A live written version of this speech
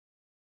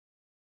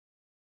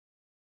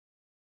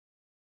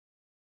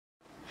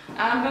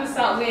I'm going to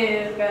start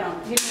with Venom.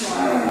 Give me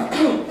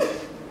one.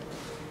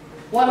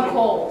 One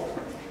call.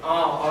 Oh,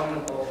 on the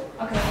ball.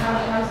 Okay,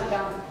 how's it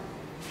done?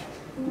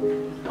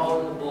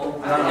 On the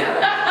ball. Okay.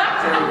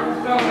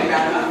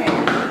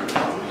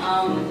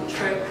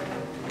 Trick.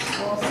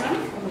 Awesome.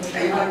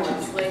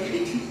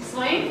 Swing.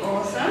 Swing.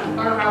 Awesome.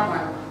 Or around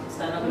one.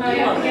 Stand up. No, you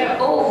have to get it.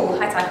 Oh,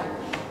 high tackle.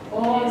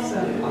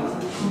 Awesome.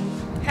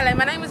 Hello,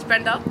 my name is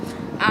Brenda.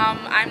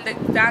 I'm the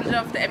founder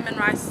of the Edmund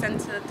Rice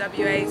Centre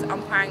WA's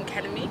Umpiring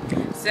Academy.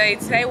 So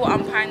today we're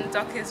umpiring the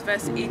Dockers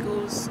vs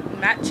Eagles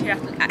match here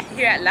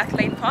at Lath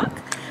Lane Park.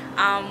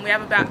 We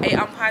have about 8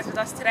 umpires with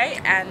us today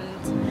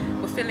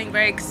and we're feeling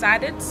very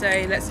excited, so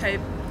let's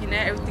hope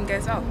everything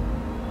goes well.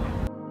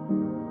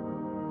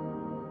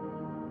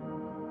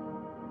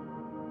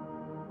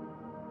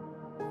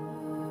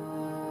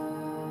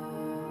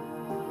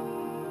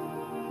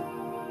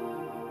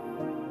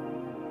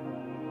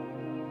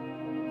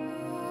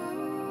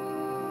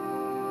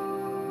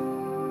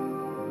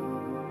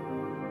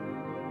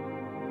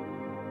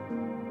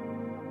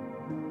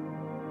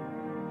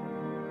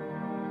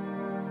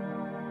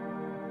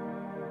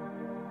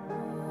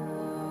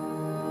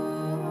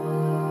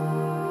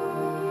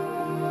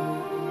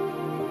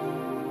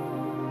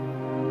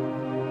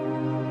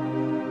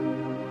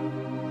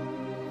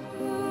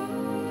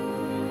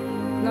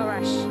 No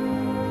rush.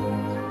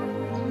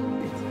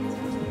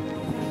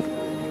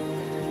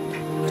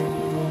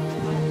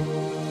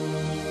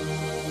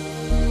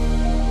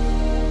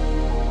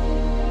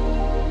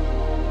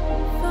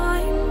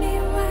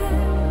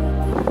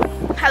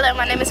 Hello,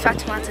 my name is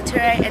Fatima Tature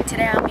and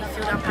today I'll be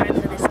field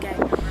umpiring for this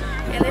game.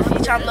 In the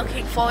future I'm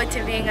looking forward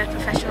to being a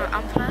professional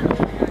umpire,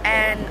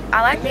 and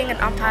I like being an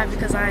umpire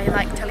because I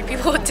like telling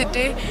people what to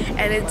do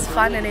and it's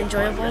fun and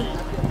enjoyable.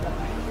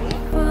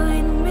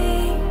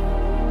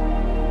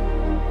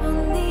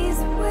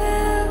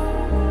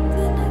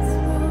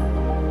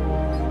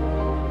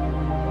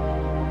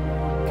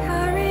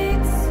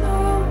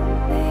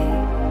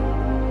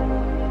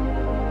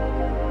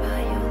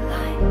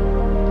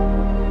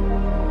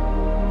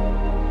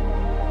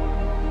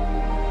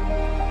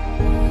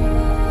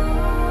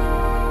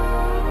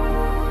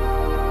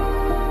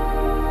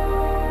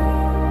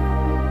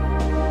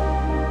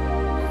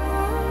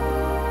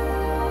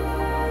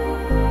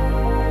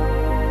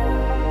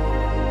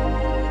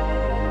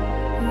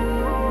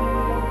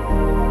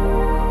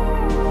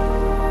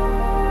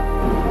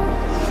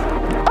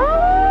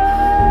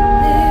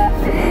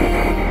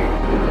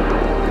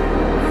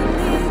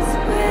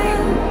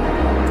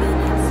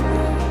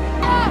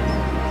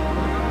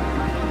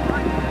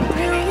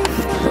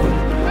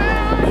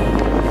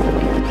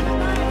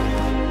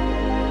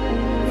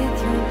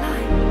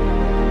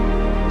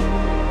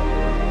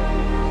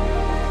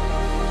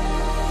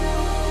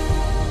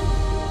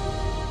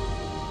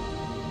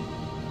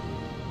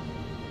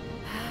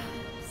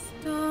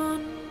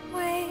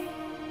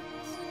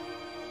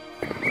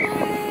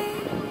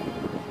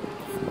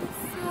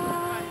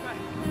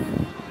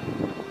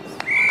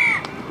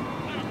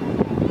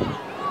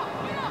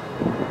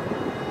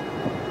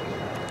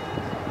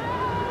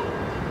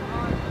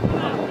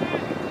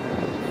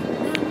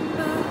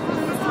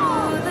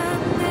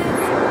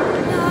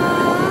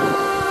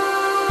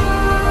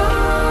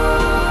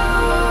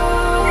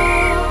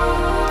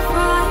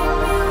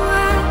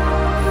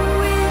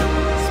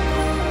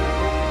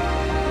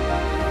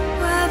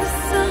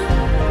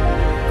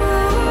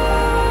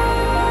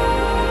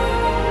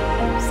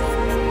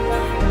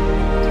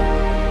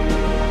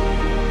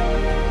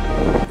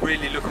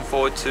 Looking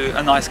forward to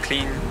a nice,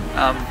 clean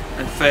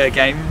and fair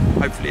game.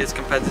 Hopefully it's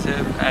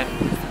competitive and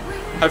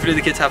hopefully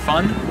the kids have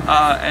fun.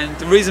 And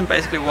the reason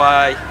basically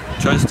why I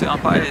chose to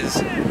umpire is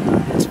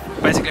it's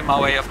basically my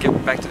way of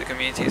giving back to the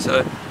community.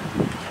 So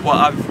what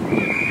I've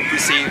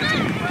received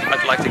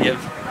I'd like to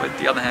give with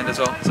the other hand as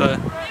well. So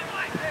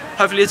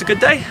hopefully it's a good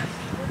day.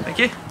 Thank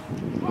you.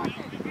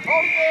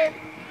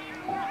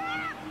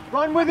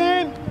 Run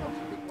within!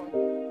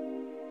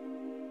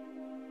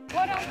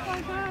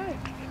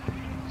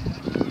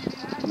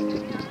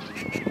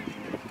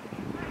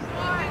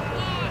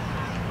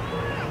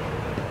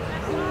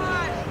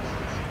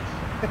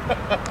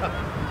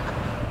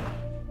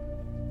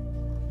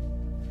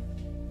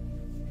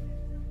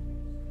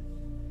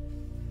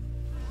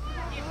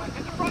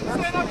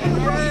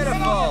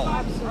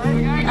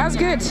 That was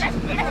good.